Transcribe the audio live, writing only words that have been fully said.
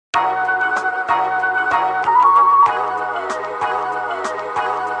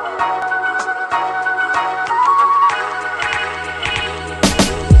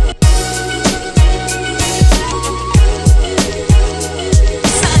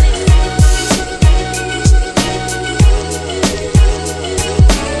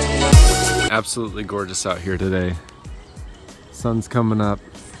Absolutely gorgeous out here today. Sun's coming up,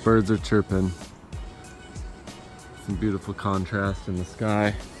 birds are chirping. Some beautiful contrast in the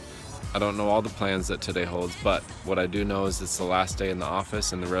sky. I don't know all the plans that today holds, but what I do know is it's the last day in the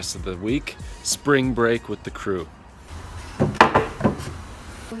office and the rest of the week, spring break with the crew. You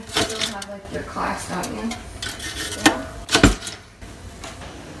still have like your class, don't you? Yeah.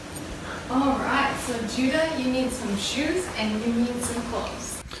 Alright, so Judah, you need some shoes and you need some clothes.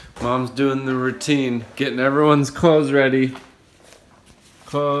 Mom's doing the routine, getting everyone's clothes ready.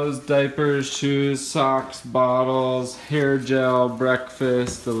 Clothes, diapers, shoes, socks, bottles, hair gel,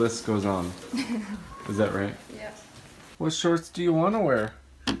 breakfast, the list goes on. Is that right? Yeah. What shorts do you want to wear?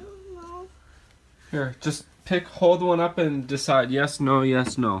 I don't know. Here, just pick, hold one up and decide yes, no,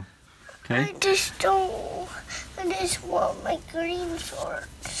 yes, no. Okay? I just want my green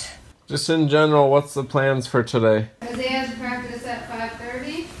shorts. Just in general, what's the plans for today? Isaiah's practice at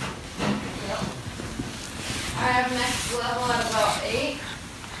 5:30. Yep. I have next level at about 8.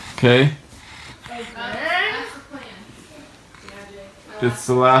 Okay. That's the plan. It's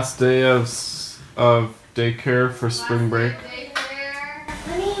the last day of daycare for spring break.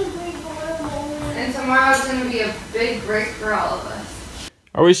 And tomorrow's gonna be a big break for all of us.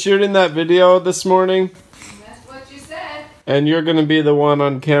 Are we shooting that video this morning? That's what you said. And you're gonna be the one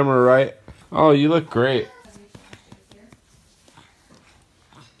on camera, right? Oh, you look great.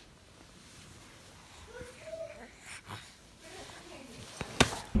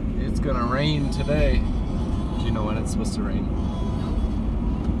 It's gonna rain today. Do you know when it's supposed to rain?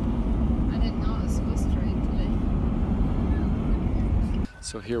 I didn't know it was supposed to rain today.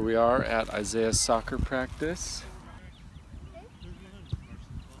 So here we are at Isaiah's soccer practice.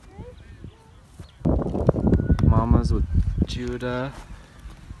 Mama's with Judah.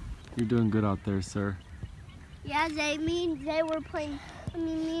 You're doing good out there, sir. Yeah, me and Jay were playing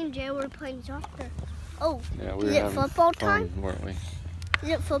soccer. Oh, Yeah, we is were it having football fun, time? weren't we? Is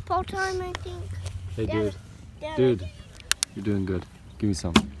it football time, I think? Hey, Dad, dude. Dad, Dude, you're doing good. Give me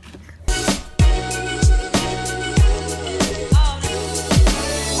some.